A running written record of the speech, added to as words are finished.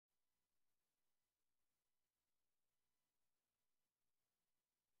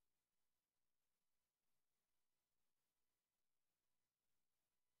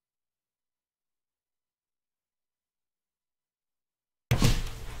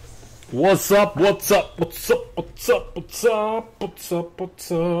What's up? What's up? What's up? What's up? What's up? What's up?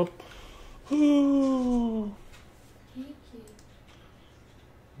 What's up? Ooh. Thank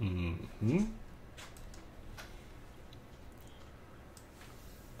you. Mm-hmm.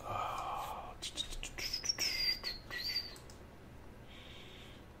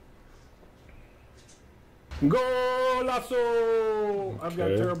 Golazo! I've got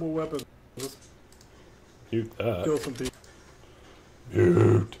terrible weapons. Mute that. Kill some people.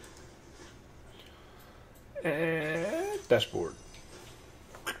 Mute. And dashboard.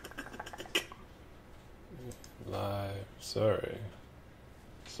 Live. Sorry.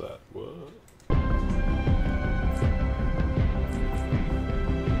 What's that? What?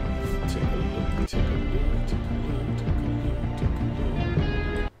 Take a look. Take a look. Take a look. Take a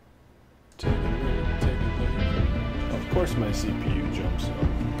look. Take a look. Take a look. Of course, my CPU jumps up.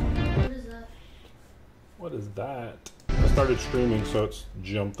 What is that? What is that? I started streaming, so it's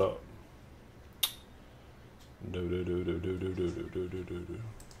jumped up. Do do do do do do do do do do do.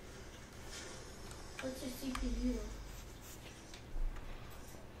 What's your CPU?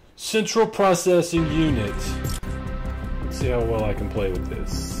 Central processing unit. Let's see how well I can play with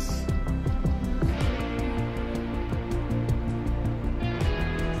this.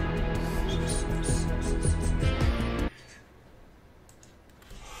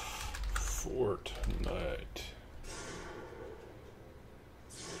 Fortnite.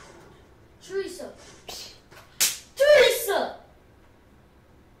 Teresa! Teresa!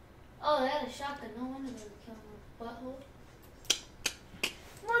 Oh, they had a shotgun. No wonder they were killing her butthole.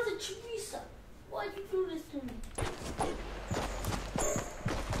 Mother Teresa! Why'd you do this to me?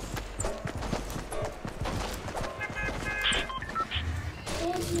 Go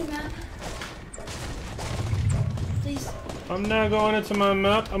into your map. Please. I'm not going into my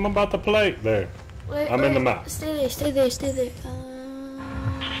map. I'm about to play. There. Wait, I'm in the map. Stay there, stay there, stay there.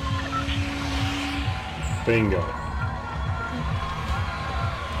 Bingo.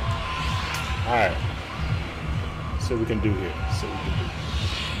 Alright. See what we can do here. See what we can do.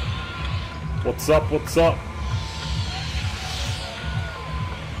 What's up? What's up?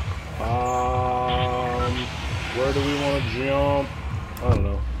 Where do we want to jump? I don't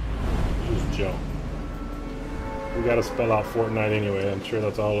know. Just jump. We gotta spell out Fortnite anyway. I'm sure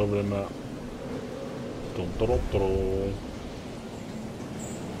that's all over the map. Dun, dun, dun, dun.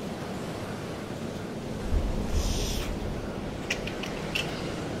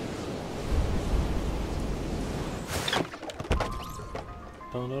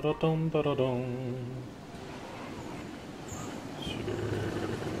 Dun, dun, dun, dun, dun, dun. Sure.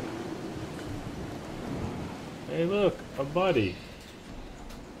 Hey, look, a buddy.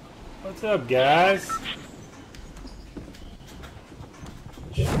 What's up, guys?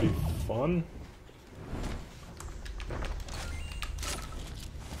 This should be fun.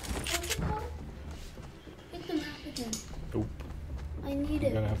 What's it called? Hit the map again. Nope. I need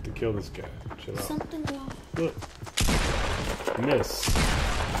You're it. gonna have to kill this guy. Chill out. Something wrong. Look. Miss.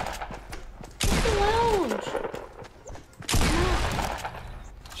 Hit the lounge.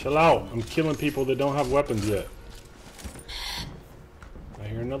 Chill out. I'm killing people that don't have weapons yet. I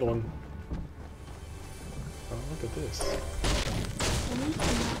hear another one. Oh, look at this.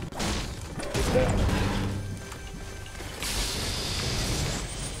 What's that?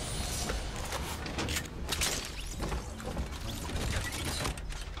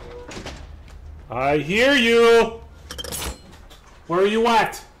 I hear you! Where are you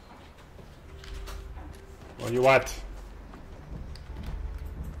at? Where are you at?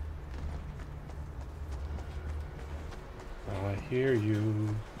 I hear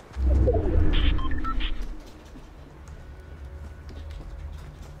you.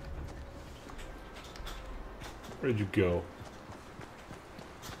 Where'd you go?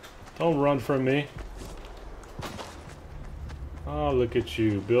 Don't run from me. Oh, look at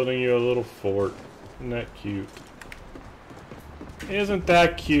you, building you a little fort. Isn't that cute? Isn't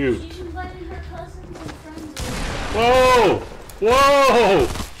that cute? She's inviting her cousins and friends. Whoa! Whoa!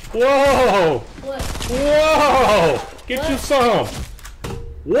 Whoa! What? Whoa! Get What? you some!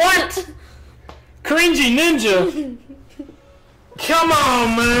 What? Cringy ninja! Come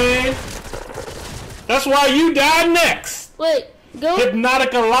on, man! That's why you died next! Wait, go.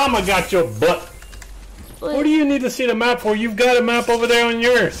 Hypnotica Llama got your butt. Wait. What do you need to see the map for? You've got a map over there on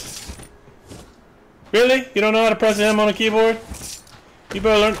yours. Really? You don't know how to press M on a keyboard? You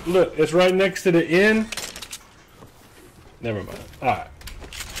better learn. Look, it's right next to the N. Never mind. Alright.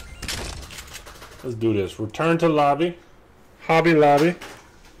 Let's do this. Return to lobby. Hobby lobby.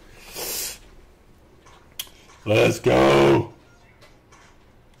 Let's go.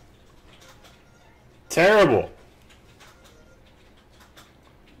 Terrible.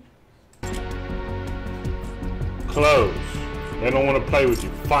 Close. They don't want to play with you.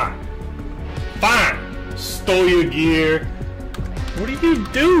 Fine. Fine. Stole your gear. What are you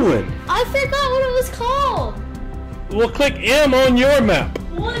doing? I forgot what it was called. Well, click M on your map.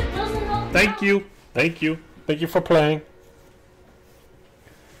 What doesn't help? Thank you. Thank you. Thank you for playing.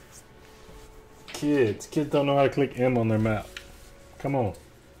 Kids don't know how to click M on their map. Come on.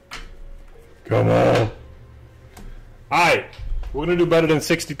 Come on. Alright. We're going to do better than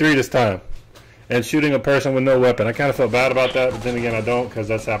 63 this time. And shooting a person with no weapon. I kind of felt bad about that, but then again I don't, because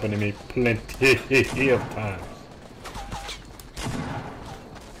that's happened to me plenty of times.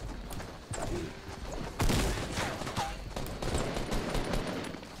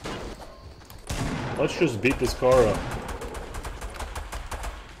 Let's just beat this car up.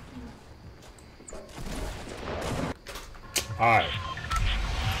 Alright.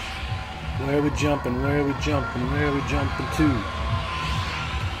 Where are we jumping? Where are we jumping? Where are we jumping to?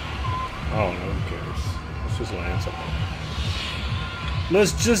 Oh, no, who cares? Let's just land somewhere.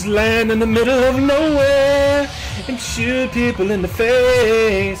 Let's just land in the middle of nowhere and shoot people in the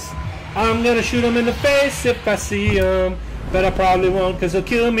face. I'm gonna shoot them in the face if I see them, but I probably won't because they'll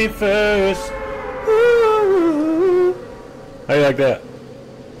kill me first. Ooh. How you like that?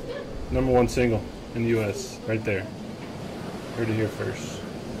 #1 single in the US, right there. Heard it here first.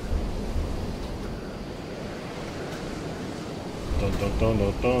 Don't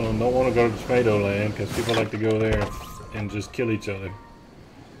want to go to Tomato Land because people like to go there and just kill each other.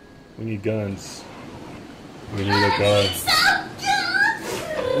 We need guns. We need a gun.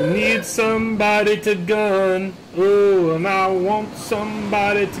 We need somebody to gun. Oh, and I want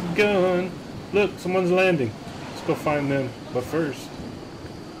somebody to gun. Look, someone's landing. Let's go find them. But first,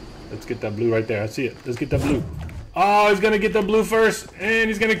 let's get that blue right there. I see it. Let's get that blue. Oh, he's gonna get the blue first, and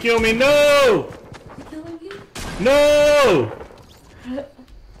he's gonna kill me. No! No!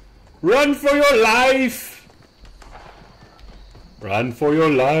 Run for your life! Run for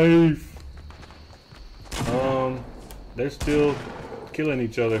your life! They're still killing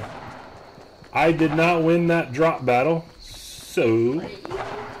each other. I did not win that drop battle, so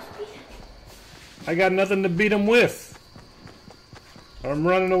I got nothing to beat them with. I'm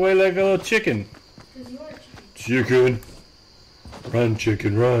running away like a little chicken. Chicken. Run,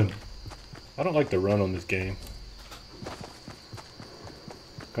 chicken, run. I don't like to run on this game.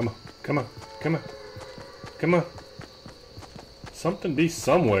 Come on, come on, come on, come on. Something be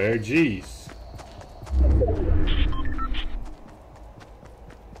somewhere, jeez.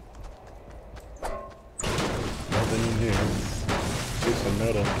 Nothing in here. Get some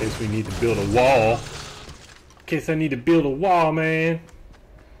metal in case we need to build a wall. In case I need to build a wall, man.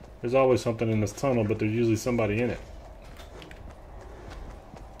 There's always something in this tunnel, but there's usually somebody in it.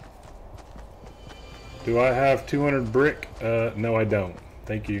 Do I have 200 brick? No, I don't.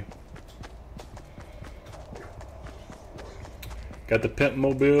 Thank you. Got the pimp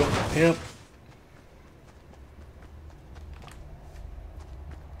mobile. Pimp.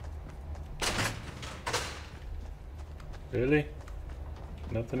 Really?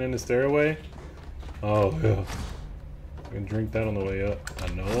 Nothing in the stairway? Oh, yeah. I can drink that on the way up.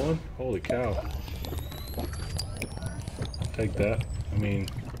 Another one? Holy cow. I'll take that. I mean,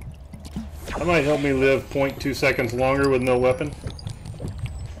 that might help me live 0.2 seconds longer with no weapon.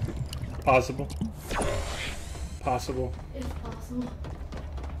 Possible. Possible. If possible.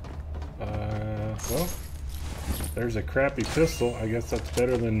 Well, there's a crappy pistol. I guess that's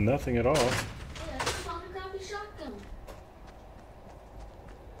better than nothing at all. Yeah, I just found a crappy shotgun.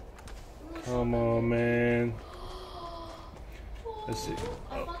 Come on, man. Let's see.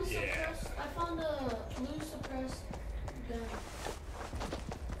 I found a blue suppressed gun.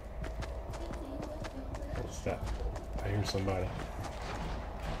 What's that? I hear somebody.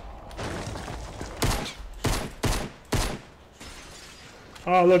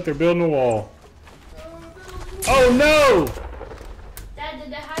 Oh, look, they're building a wall. Oh, no! Dad,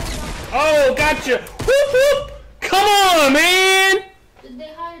 did they hire Oh, gotcha! Whoop, whoop! Come on, man! Did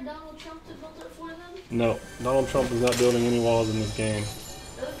they hire Donald Trump to build it for them? No, Donald Trump is not building any walls in this game.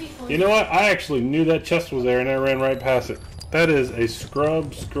 That would be funny. You know what? I actually knew that chest was there and I ran right past it. That is a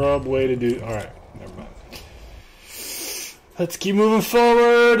scrub way to do. Alright, never mind. Let's keep moving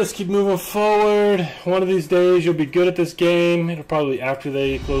forward. Let's keep moving forward. One of these days you'll be good at this game. It'll probably be after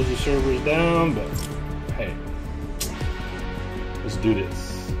they close the servers down, but hey. Let's do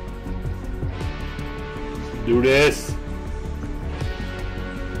this. Let's do this.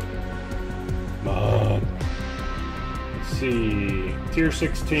 Come on. Let's see. Tier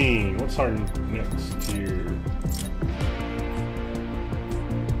 16. What's our next tier?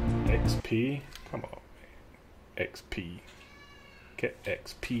 XP? Come on, man. XP. Get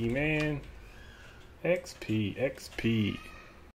XP, man. XP, XP.